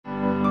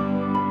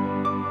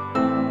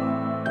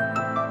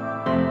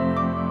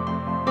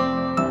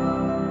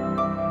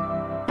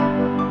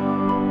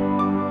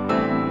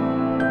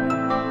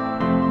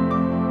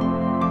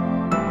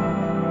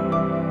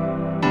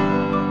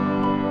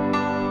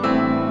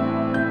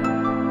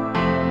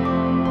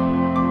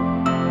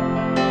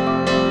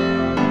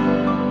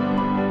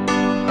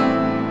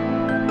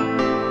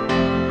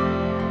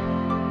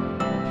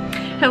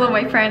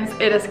my friends,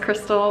 it is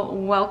Crystal.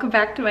 Welcome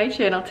back to my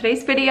channel.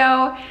 Today's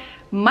video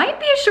might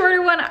be a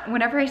shorter one.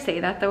 Whenever I say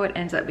that though, it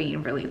ends up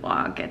being really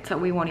long, and so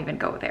we won't even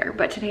go there.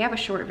 But today I have a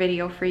short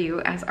video for you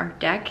as our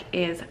deck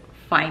is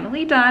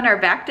finally done, our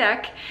back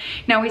deck.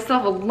 Now we still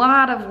have a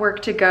lot of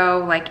work to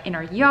go, like in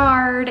our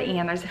yard,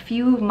 and there's a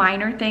few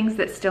minor things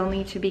that still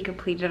need to be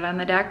completed on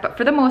the deck, but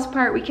for the most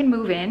part we can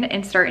move in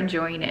and start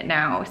enjoying it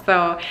now.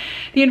 So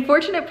the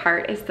unfortunate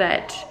part is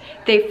that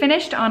they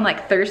finished on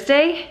like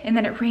Thursday, and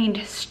then it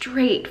rained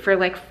straight for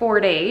like 4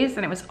 days,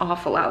 and it was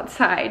awful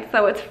outside.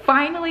 So it's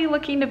finally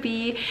looking to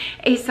be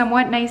a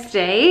somewhat nice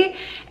day,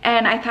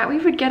 and I thought we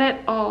would get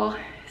it all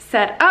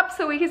set up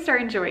so we could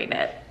start enjoying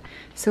it.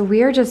 So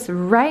we are just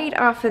right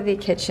off of the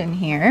kitchen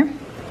here.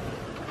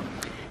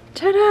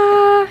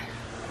 Ta-da!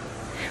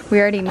 We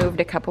already moved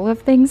a couple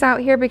of things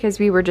out here because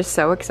we were just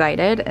so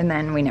excited, and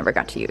then we never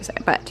got to use it.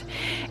 But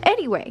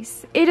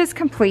anyways, it is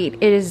complete.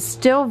 It is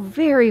still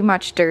very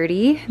much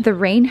dirty. The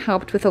rain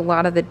helped with a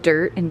lot of the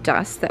dirt and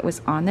dust that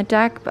was on the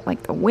deck, but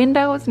like the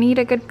windows need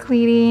a good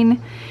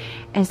cleaning.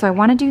 And so I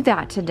want to do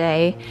that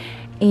today.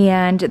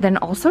 And then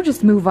also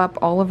just move up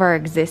all of our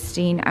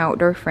existing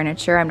outdoor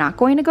furniture. I'm not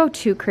going to go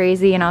too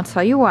crazy, and I'll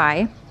tell you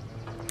why.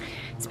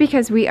 It's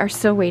because we are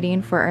still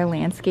waiting for our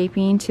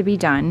landscaping to be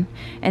done.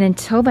 And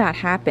until that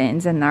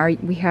happens and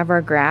we have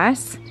our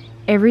grass,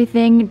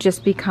 everything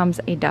just becomes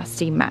a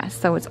dusty mess.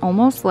 So it's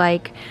almost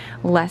like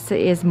less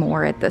is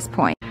more at this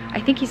point. I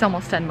think he's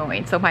almost done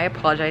mowing, so I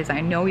apologize. I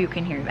know you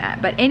can hear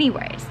that. But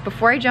anyways,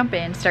 before I jump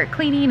in, start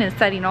cleaning and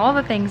setting all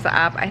the things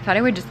up, I thought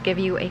I would just give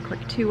you a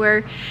quick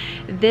tour.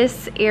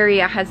 This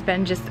area has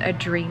been just a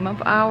dream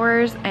of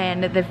ours,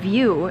 and the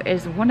view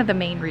is one of the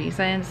main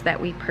reasons that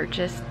we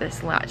purchased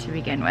this lot to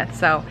begin with.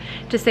 So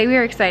to say we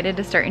are excited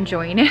to start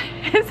enjoying it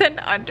is an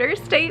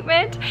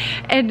understatement.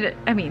 And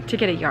I mean, to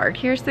get a yard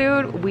here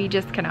soon, we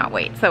just cannot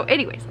wait. So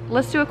anyways,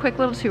 let's do a quick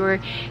little tour.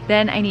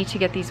 Then I need to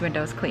get these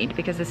windows cleaned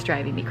because it's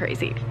driving me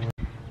crazy.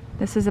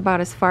 This is about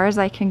as far as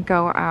I can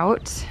go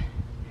out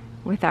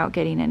without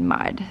getting in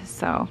mud.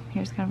 So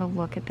here's kind of a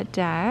look at the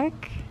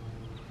deck.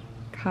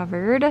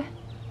 Covered.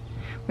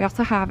 We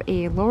also have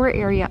a lower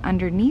area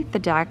underneath the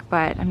deck,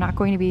 but I'm not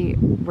going to be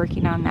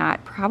working on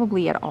that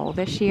probably at all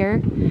this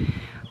year.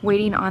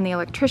 Waiting on the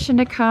electrician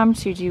to come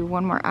to do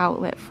one more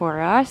outlet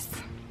for us.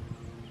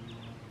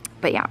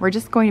 But yeah, we're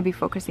just going to be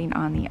focusing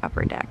on the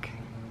upper deck.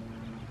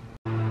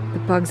 The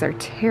bugs are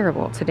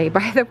terrible today,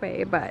 by the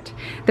way, but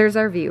there's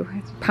our view.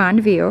 It's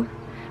pond view.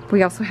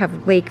 We also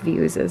have lake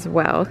views as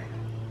well.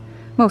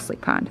 Mostly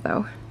pond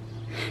though.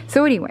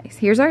 So anyways,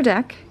 here's our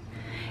deck.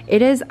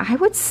 It is, I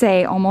would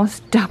say,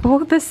 almost double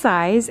the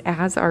size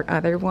as our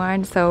other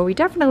one. So we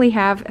definitely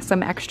have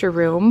some extra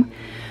room,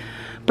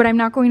 but I'm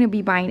not going to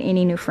be buying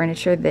any new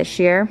furniture this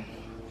year.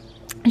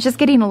 It's just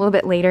getting a little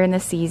bit later in the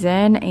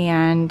season,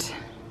 and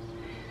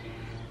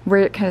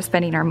we're kind of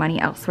spending our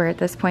money elsewhere at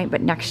this point,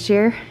 but next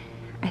year,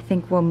 I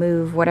think we'll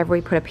move whatever we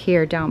put up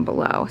here down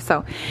below.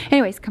 So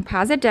anyways,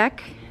 composite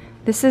deck.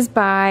 This is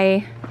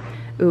by,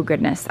 oh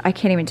goodness, I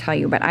can't even tell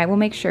you, but I will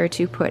make sure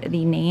to put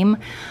the name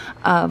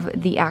of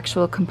the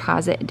actual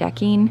composite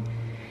decking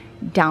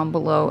down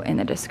below in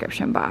the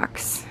description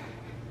box.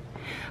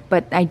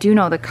 But I do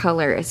know the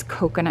color is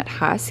Coconut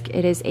Husk.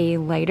 It is a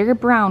lighter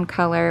brown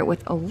color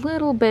with a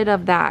little bit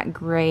of that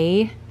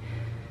gray,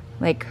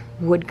 like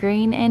wood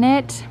grain in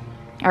it.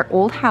 Our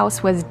old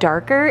house was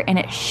darker and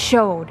it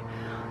showed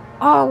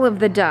all of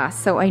the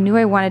dust, so I knew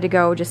I wanted to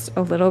go just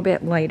a little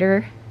bit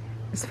lighter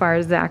as far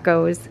as that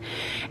goes.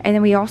 And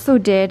then we also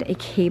did a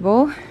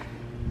cable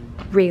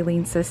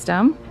railing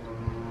system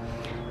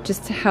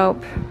just to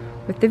help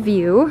with the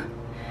view.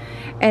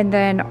 And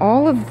then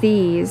all of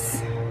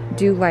these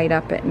do light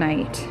up at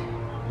night,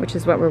 which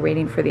is what we're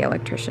waiting for the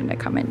electrician to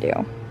come and do.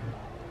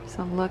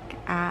 So look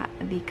at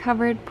the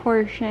covered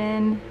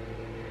portion.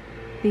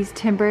 These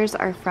timbers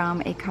are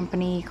from a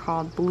company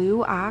called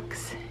Blue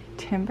Ox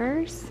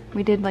Timbers.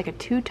 We did like a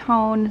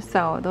two-tone,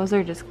 so those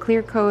are just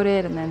clear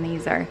coated, and then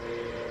these are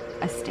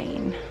a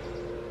stain.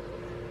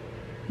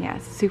 Yeah,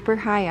 super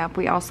high up.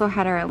 We also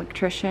had our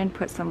electrician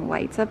put some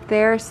lights up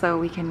there so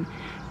we can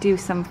do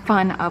some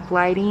fun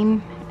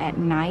uplighting at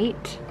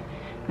night.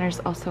 And there's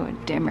also a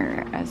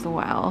dimmer as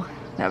well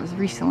that was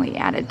recently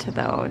added to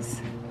those.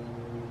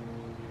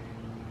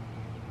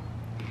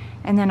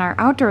 And then our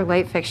outdoor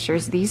light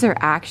fixtures, these are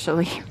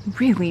actually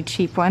really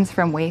cheap ones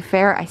from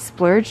Wayfair. I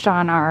splurged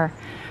on our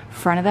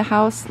front of the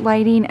house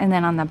lighting, and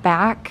then on the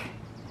back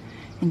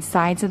and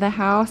sides of the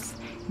house,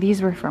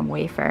 these were from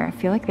Wayfair. I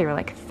feel like they were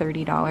like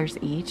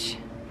 $30 each.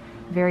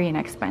 Very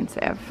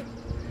inexpensive.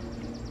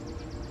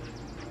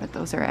 But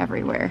those are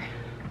everywhere.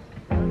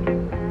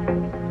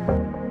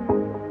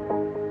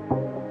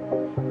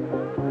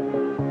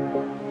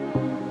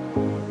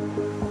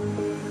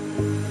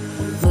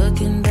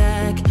 Looking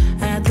back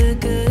at the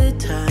good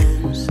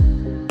times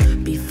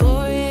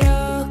before it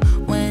all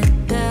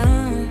went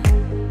down.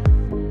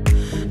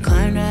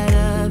 Climbed right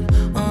up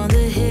on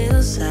the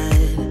hillside.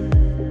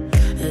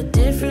 A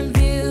different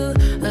view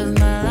of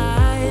my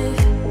life.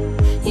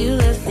 You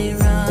left me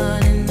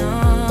running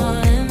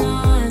on and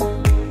on.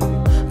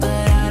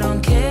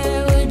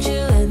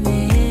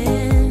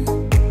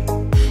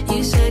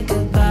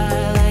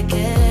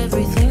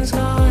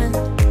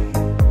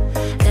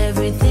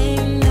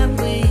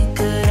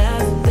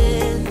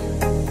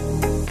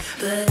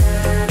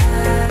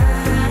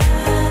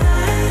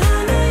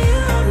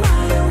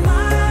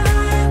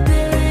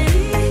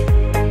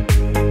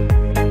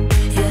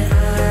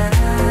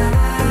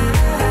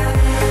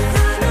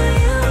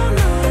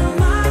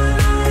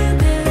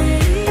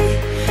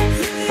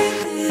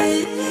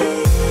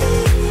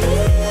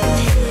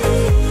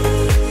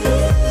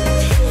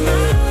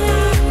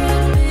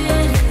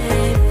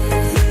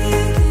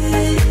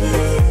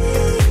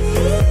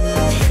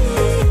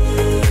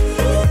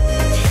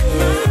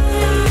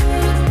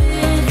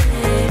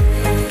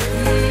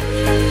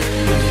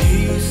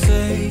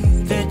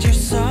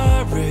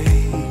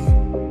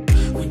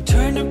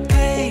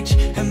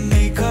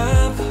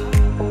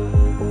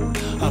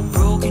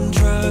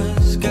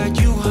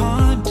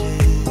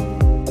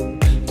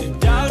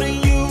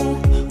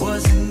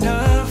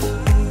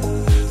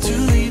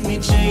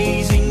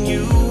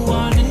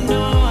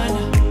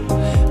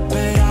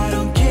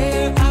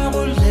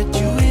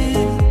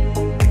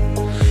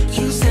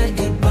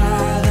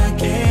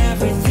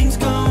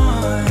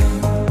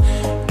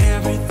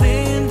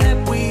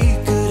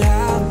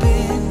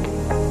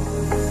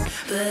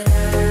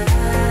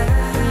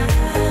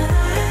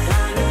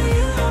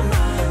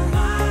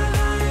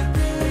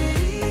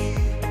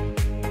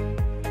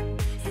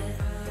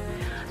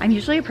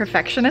 usually a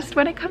perfectionist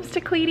when it comes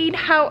to cleaning.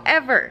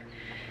 However,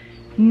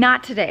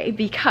 not today,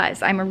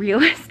 because I'm a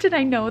realist and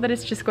I know that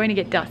it's just going to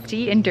get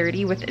dusty and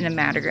dirty within a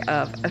matter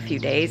of a few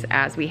days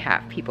as we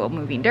have people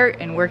moving dirt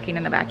and working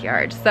in the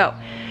backyard. So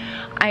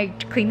I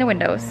cleaned the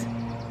windows.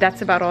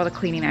 That's about all the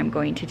cleaning I'm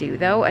going to do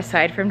though,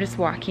 aside from just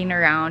walking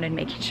around and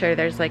making sure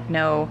there's like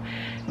no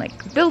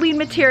like building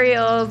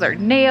materials or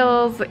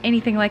nails,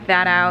 anything like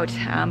that out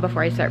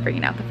before I start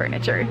bringing out the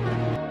furniture.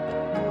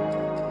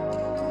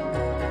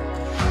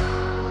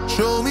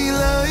 Show me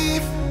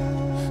life,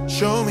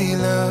 show me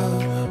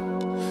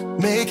love,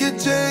 make a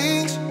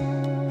change,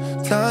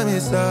 time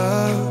is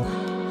up.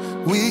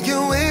 We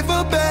can wait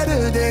for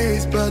better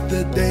days, but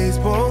the days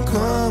won't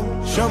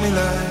come. Show me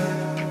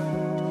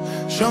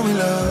life, show me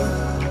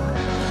love.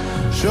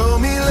 Show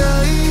me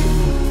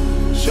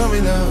life, show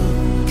me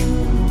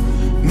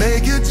love,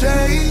 make a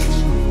change,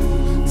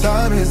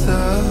 time is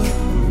up.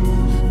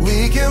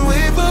 We can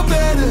wait for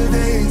better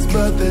days,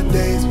 but the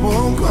days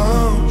won't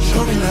come.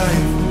 Show me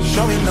life,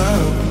 show me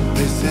love,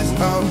 this is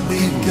all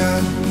we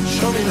got.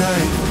 Show me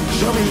life,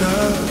 show me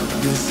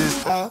love, this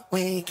is all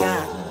we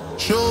got.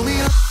 Show me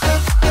love,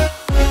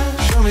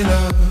 show me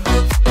love.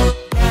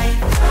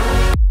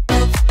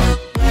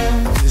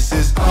 This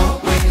is all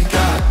we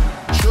got.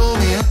 Show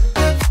me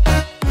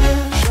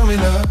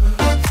love.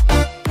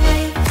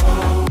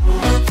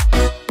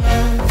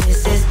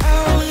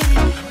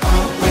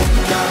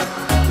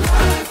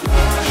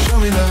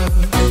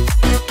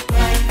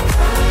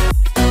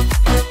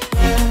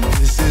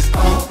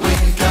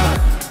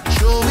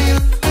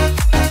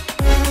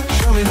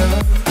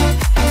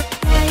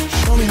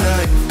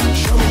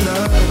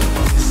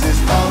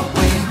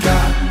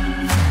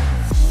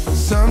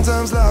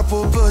 Sometimes life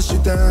will push you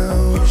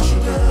down,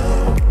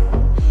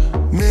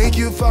 make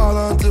you fall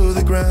onto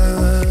the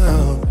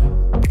ground.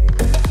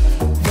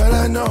 But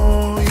I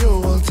know you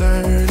will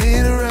turn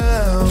it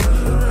around.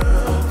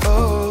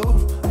 Oh,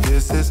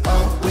 this is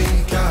all we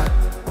got.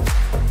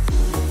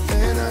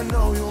 And I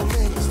know you'll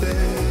make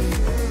mistakes.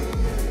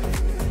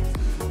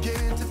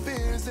 Get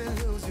interference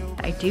and lose your...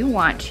 I do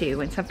want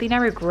to, and something I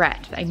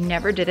regret, I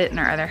never did it in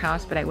our other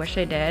house, but I wish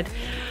I did,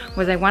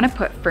 was I want to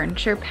put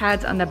furniture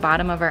pads on the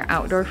bottom of our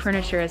outdoor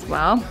furniture as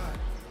well.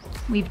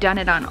 We've done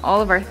it on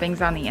all of our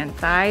things on the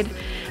inside,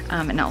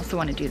 and I also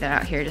want to do that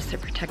out here just to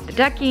protect the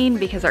decking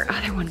because our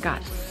other one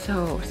got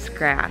so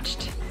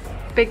scratched.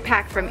 Big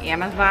pack from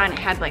Amazon. It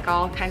had like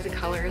all kinds of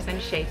colors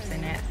and shapes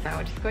in it, so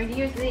I'm just going to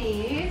use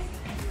these.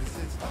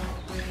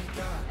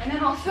 And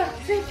then also at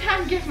the same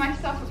time give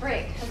myself a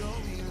break.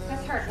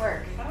 That's hard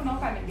work. I don't know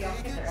if I'm going to be able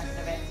to get the rest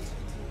of it.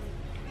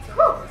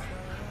 Whew.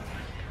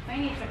 I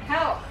need some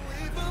help.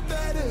 For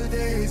better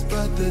days,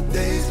 but the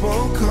days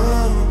won't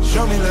come.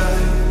 Show me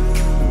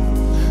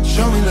life,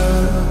 show me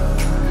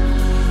love,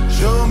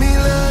 show me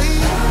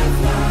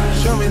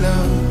life, show me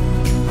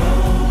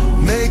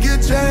love, make a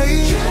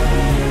change,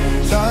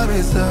 time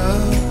is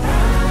up.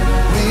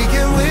 We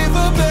can wait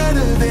for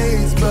better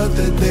days, but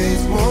the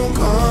days won't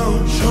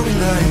come. Show me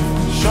life,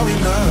 show me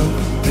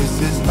love,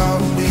 this is all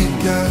we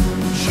got.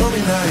 Show me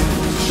life,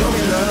 show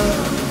me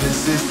love,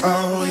 this is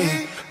all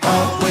we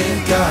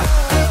got.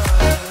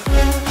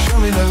 Show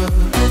me love.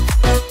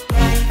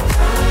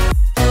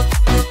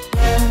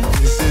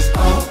 This is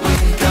all we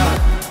got.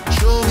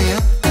 Show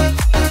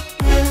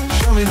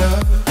me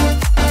love.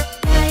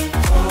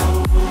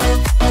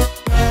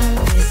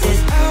 This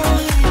is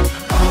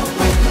all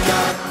we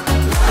got.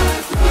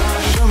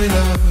 Show me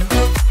love.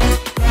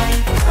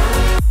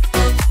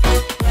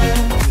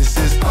 This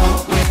is all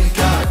we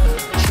got.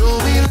 Show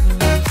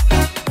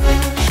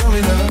me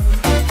love.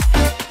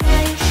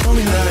 Show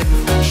me life.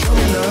 Show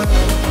me love.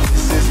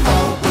 This is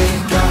all we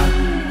got.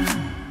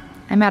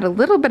 I'm at a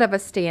little bit of a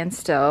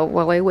standstill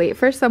while I wait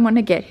for someone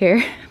to get here.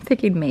 I'm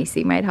thinking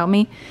Macy might help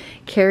me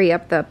carry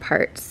up the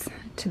parts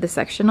to the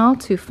sectional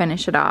to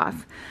finish it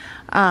off.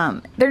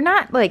 They're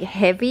not like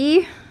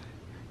heavy,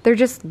 they're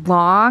just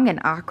long and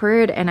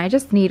awkward, and I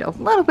just need a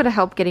little bit of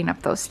help getting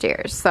up those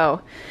stairs.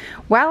 So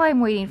while I'm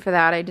waiting for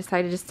that, I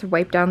decided just to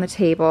wipe down the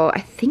table.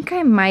 I think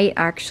I might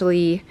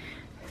actually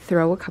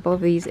throw a couple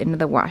of these into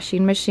the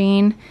washing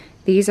machine.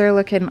 These are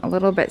looking a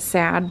little bit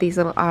sad, these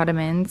little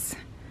ottomans.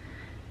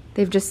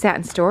 They've just sat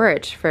in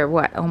storage for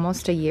what,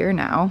 almost a year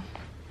now.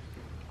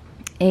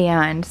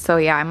 And so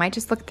yeah, I might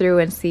just look through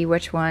and see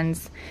which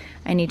ones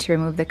I need to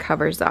remove the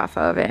covers off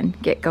of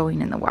and get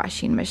going in the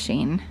washing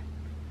machine.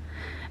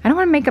 I don't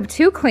want to make them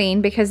too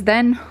clean because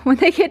then when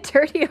they get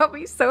dirty, I'll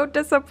be so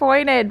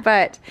disappointed.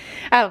 But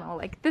I don't know,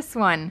 like this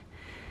one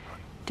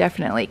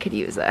definitely could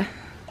use a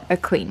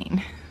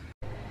cleaning.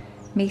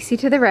 Macy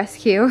to the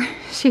rescue.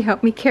 She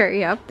helped me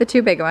carry up the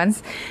two big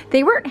ones.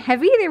 They weren't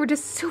heavy, they were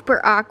just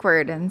super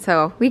awkward, and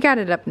so we got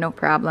it up no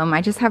problem.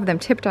 I just have them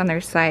tipped on their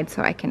side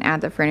so I can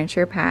add the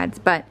furniture pads,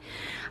 but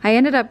I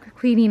ended up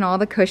cleaning all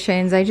the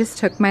cushions. I just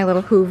took my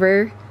little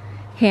Hoover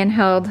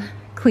handheld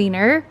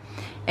cleaner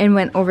and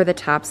went over the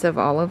tops of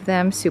all of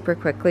them super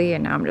quickly,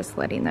 and now I'm just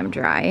letting them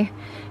dry.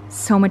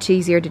 So much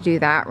easier to do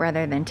that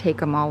rather than take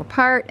them all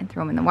apart and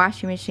throw them in the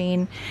washing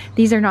machine.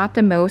 These are not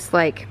the most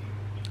like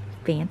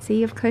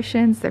fancy of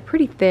cushions. They're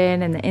pretty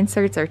thin and the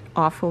inserts are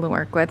awful to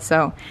work with,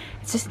 so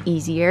it's just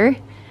easier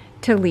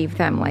to leave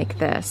them like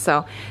this.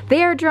 So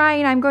they are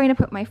drying. I'm going to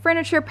put my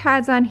furniture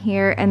pads on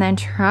here and then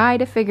try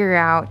to figure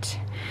out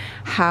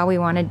how we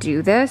want to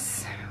do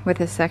this with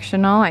a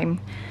sectional. I'm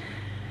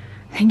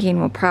thinking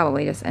we'll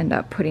probably just end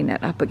up putting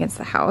it up against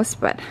the house,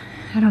 but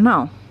I don't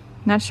know.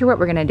 Not sure what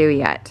we're gonna do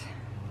yet.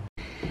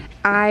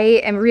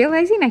 I am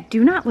realizing I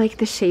do not like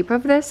the shape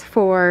of this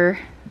for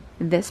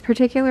this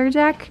particular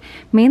deck,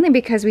 mainly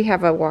because we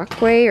have a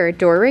walkway or a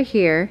door right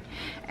here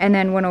and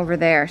then one over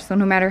there. So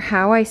no matter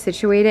how I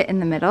situate it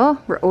in the middle,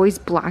 we're always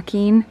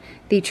blocking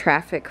the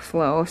traffic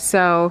flow.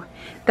 So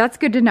that's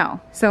good to know.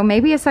 So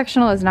maybe a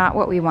sectional is not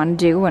what we want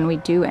to do when we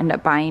do end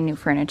up buying new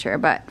furniture,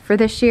 but for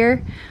this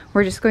year,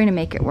 we're just going to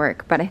make it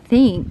work. But I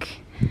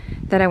think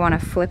that I want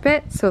to flip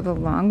it so the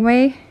long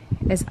way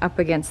is up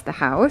against the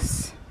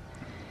house.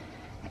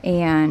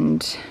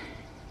 And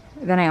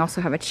then I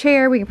also have a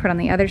chair we can put on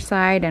the other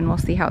side and we'll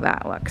see how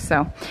that looks.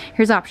 So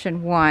here's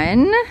option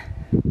one.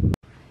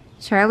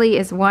 Charlie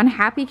is one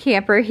happy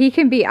camper. He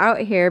can be out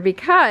here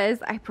because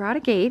I brought a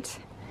gate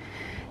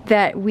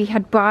that we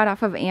had bought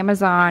off of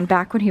Amazon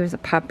back when he was a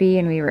puppy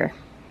and we were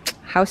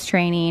house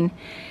training.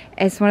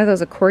 It's one of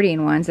those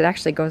accordion ones. It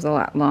actually goes a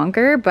lot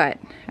longer, but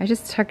I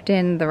just tucked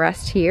in the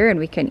rest here and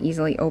we can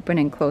easily open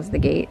and close the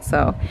gate.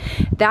 So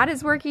that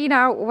is working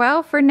out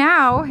well for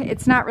now.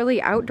 It's not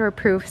really outdoor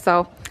proof,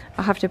 so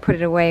I'll have to put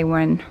it away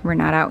when we're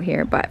not out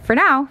here. But for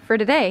now, for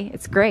today,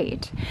 it's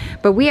great.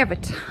 But we have a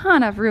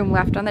ton of room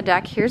left on the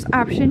deck. Here's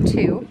option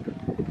two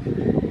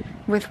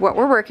with what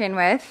we're working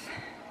with.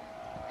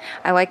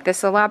 I like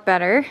this a lot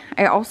better.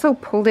 I also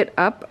pulled it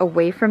up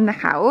away from the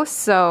house,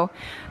 so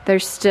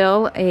there's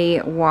still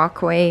a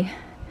walkway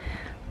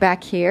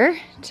back here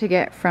to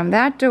get from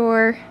that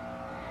door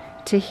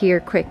to here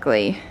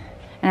quickly.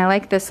 And I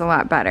like this a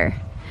lot better.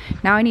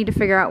 Now I need to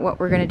figure out what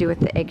we're gonna do with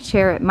the egg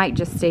chair. It might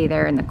just stay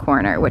there in the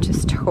corner, which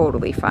is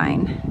totally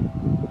fine.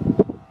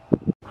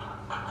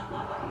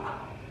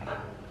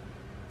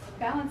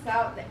 Balance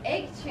out the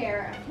egg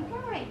chair. I think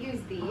I might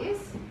use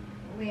these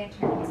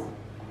lanterns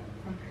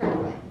from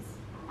Kirkland's.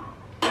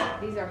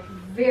 These are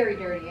very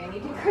dirty. I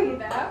need to clean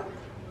them.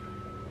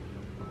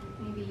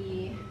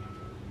 Maybe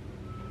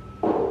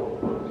that.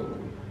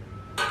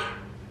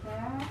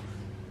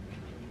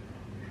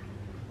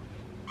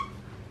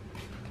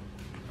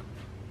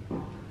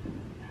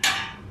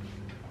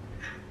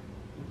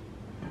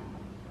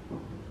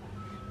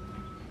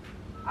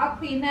 I'll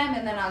clean them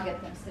and then I'll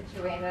get them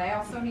situated. I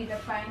also need to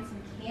find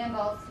some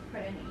candles to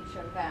put in each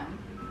of them.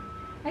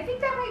 I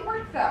think that might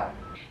work though.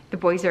 The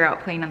boys are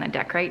out playing on the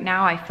deck right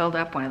now. I filled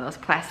up one of those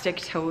plastic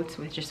totes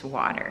with just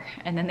water,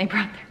 and then they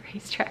brought their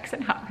racetracks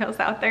and Hot Wheels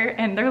out there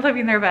and they're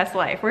living their best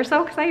life. We're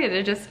so excited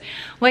to just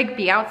like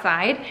be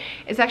outside.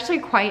 It's actually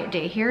a quiet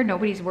day here.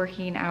 Nobody's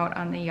working out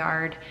on the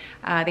yard.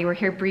 They were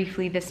here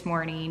briefly this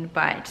morning,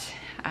 but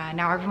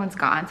now everyone's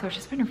gone, so it's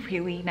just been a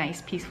really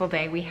nice, peaceful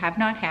day. We have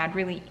not had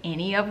really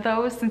any of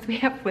those since we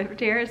have lived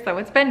here, so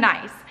it's been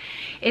nice.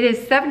 It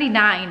is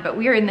 79, but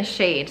we are in the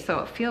shade, so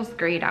it feels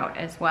great out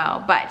as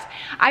well. But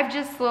I've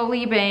just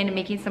slowly been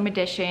making some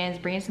additions,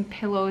 bringing some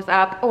pillows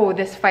up. Oh,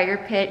 this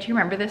fire pit, do you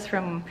remember this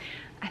from,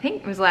 I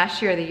think it was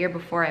last year or the year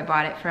before I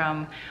bought it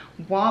from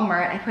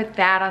Walmart. I put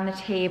that on the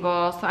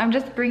table. So I'm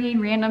just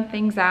bringing random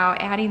things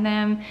out, adding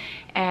them.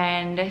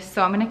 And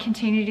so I'm gonna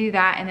continue to do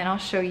that, and then I'll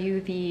show you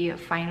the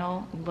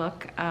final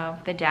look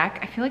of the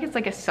deck. I feel like it's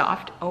like a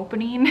soft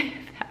opening,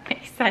 if that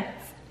makes sense.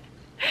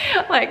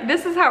 Like,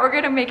 this is how we're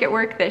gonna make it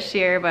work this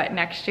year, but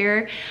next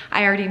year,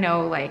 I already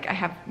know, like, I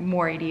have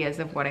more ideas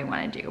of what I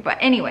wanna do. But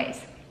anyways,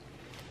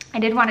 I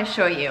did want to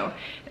show you,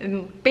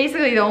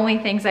 basically the only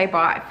things I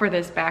bought for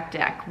this back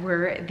deck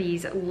were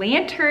these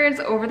lanterns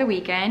over the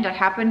weekend. I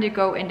happened to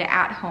go into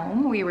At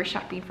Home. We were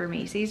shopping for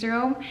Macy's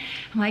room.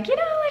 I'm like, you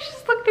know, let's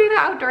just look through the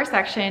outdoor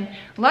section.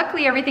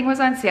 Luckily, everything was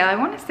on sale. I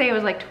want to say it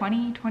was like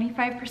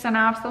 20–25%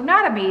 off, so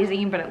not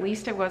amazing, but at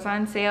least it was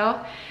on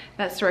sale.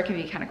 That store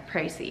can be kind of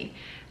pricey.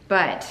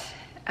 But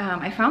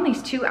I found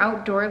these two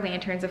outdoor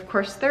lanterns. Of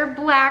course, they're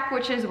black,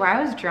 which is why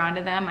I was drawn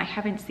to them. I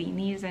haven't seen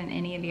these in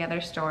any of the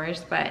other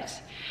stores,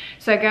 but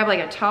so I grabbed like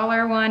a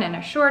taller one and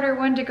a shorter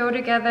one to go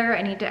together.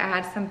 I need to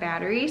add some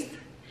batteries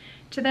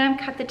to them,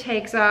 cut the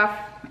tags off,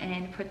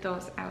 and put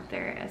those out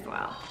there as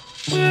well.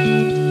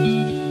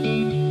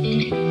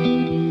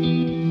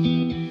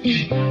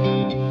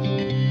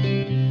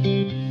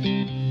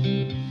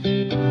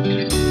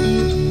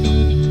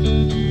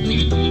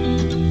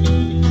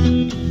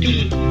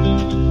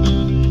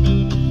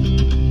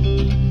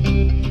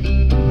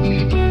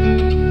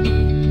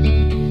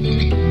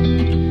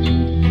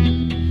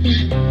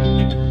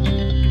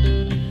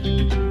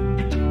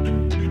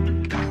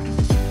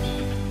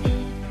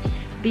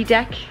 The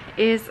deck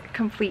is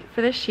complete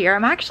for this year.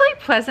 I'm actually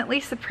pleasantly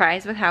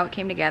surprised with how it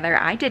came together.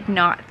 I did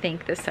not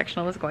think this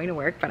sectional was going to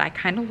work, but I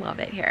kind of love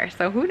it here.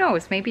 So who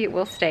knows, maybe it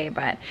will stay,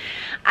 but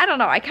I don't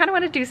know. I kind of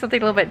want to do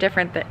something a little bit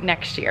different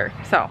next year.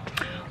 So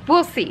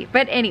we'll see.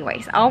 But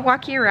anyways, I'll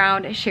walk you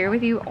around and share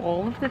with you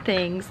all of the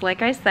things.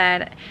 Like I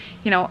said,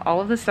 you know,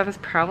 all of this stuff is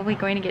probably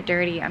going to get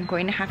dirty. I'm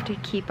going to have to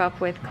keep up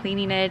with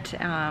cleaning it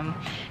so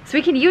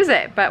we can use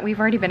it, but we've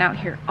already been out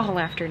here all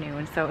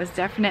afternoon, so it's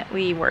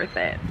definitely worth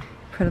it.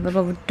 Put a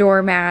little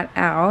doormat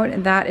out,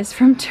 and that is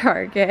from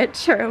Target.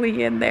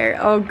 Charlie in there,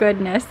 oh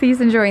goodness, he's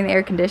enjoying the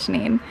air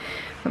conditioning.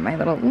 Put my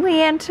little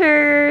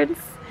lanterns.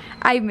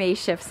 I may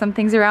shift some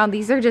things around.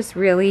 These are just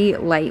really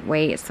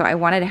lightweight, so I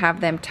wanted to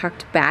have them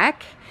tucked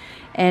back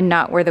and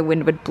not where the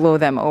wind would blow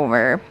them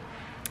over.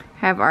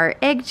 Have our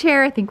egg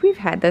chair. I think we've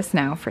had this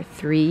now for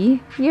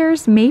 3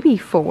 years, maybe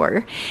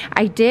 4.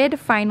 I did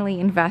finally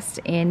invest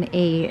in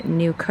a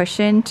new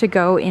cushion to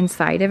go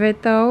inside of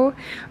it though.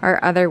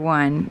 Our other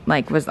one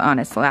was on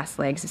its last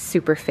legs, it's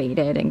super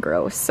faded and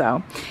gross.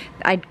 So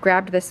I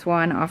grabbed this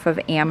one off of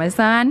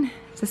Amazon,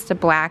 just a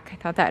black. I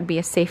thought that would be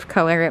a safe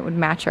color, it would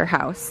match our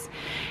house.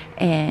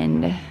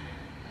 And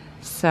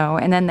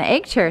then the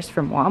egg chair is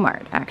from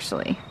Walmart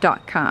actually,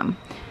 .com.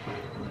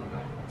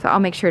 So I'll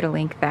make sure to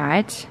link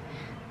that.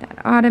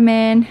 That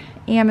ottoman,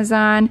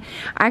 Amazon.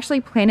 I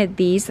actually planted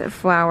these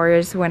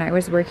flowers when I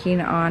was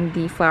working on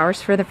the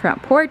flowers for the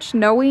front porch,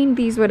 knowing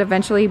these would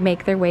eventually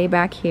make their way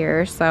back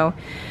here. So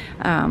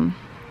I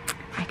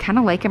kind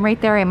of like them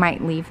right there. I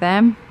might leave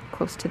them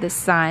close to the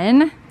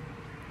sun.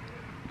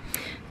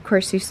 Of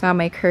course, you saw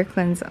my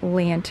Kirkland's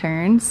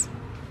lanterns.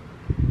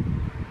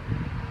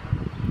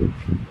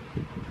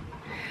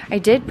 I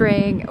did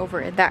bring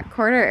over at that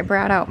corner, I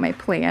brought out my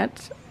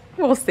plant.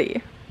 We'll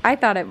see. I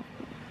thought it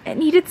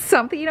needed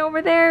something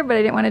over there, but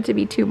I didn't want it to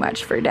be too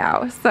much for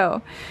now.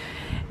 So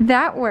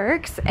that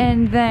works.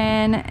 And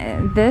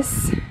then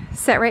this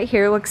set right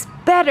here looks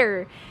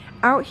better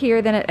out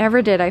here than it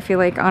ever did, I feel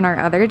like, on our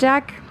other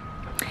deck.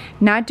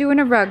 Not doing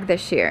a rug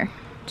this year.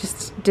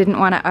 Just didn't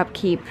want to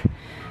upkeep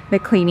the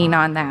cleaning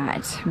on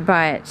that.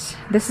 But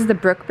this is the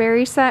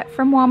Brookberry set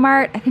from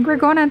Walmart. I think we're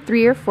going on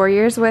 3 or 4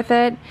 years with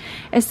it.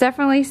 It's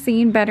definitely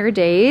seen better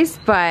days,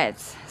 but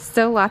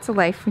still lots of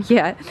life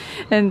yet.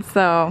 And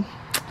so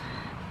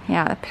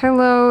yeah, the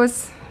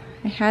pillows,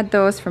 I had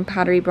those from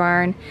Pottery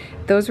Barn.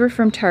 Those were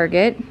from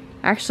Target.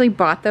 I actually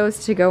bought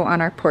those to go on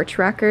our porch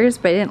rockers,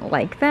 but I didn't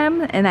like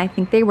them, and I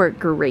think they work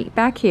great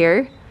back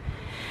here.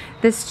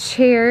 This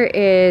chair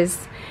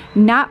is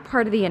not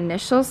part of the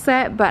initial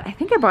set, but I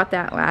think I bought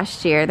that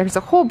last year. There's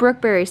a whole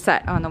Brookberry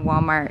set on the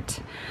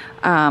Walmart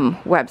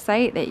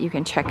website that you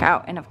can check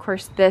out. And of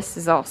course, this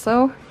is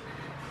also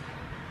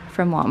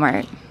from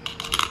Walmart.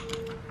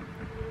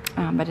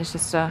 But it's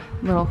just a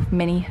little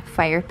mini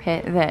fire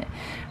pit that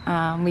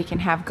we can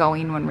have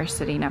going when we're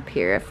sitting up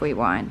here if we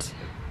want.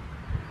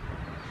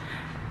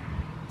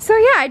 So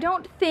yeah, I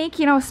don't think,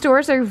 you know,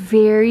 stores are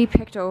very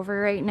picked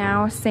over right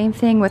now. Same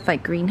thing with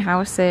like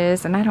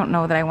greenhouses, and I don't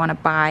know that I want to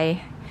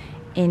buy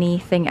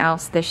anything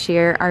else this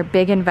year. Our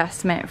big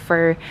investment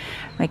for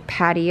like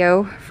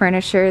patio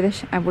furniture,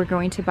 we're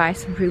going to buy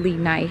some really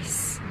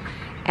nice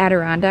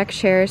Adirondack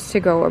chairs to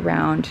go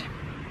around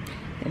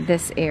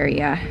this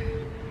area.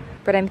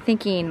 But I'm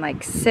thinking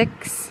like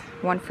 6,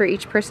 one for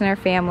each person in our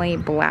family,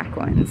 black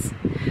ones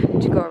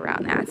to go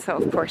around that. So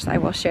of course I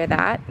will share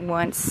that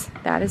once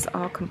that is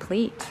all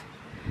complete.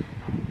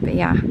 But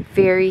yeah,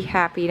 very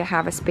happy to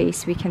have a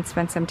space we can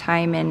spend some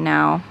time in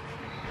now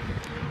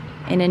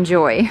and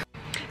enjoy.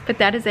 But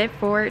that is it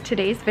for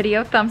today's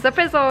video. Thumbs up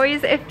as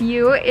always if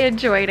you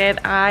enjoyed it.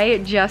 I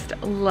just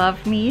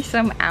love me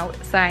some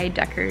outside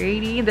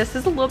decorating. This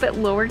is a little bit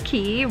lower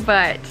key,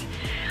 but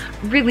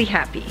really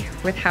happy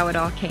with how it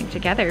all came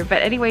together.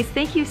 But anyways,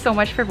 thank you so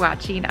much for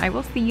watching. I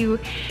will see you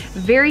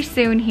very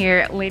soon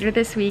here later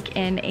this week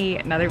in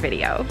another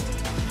video.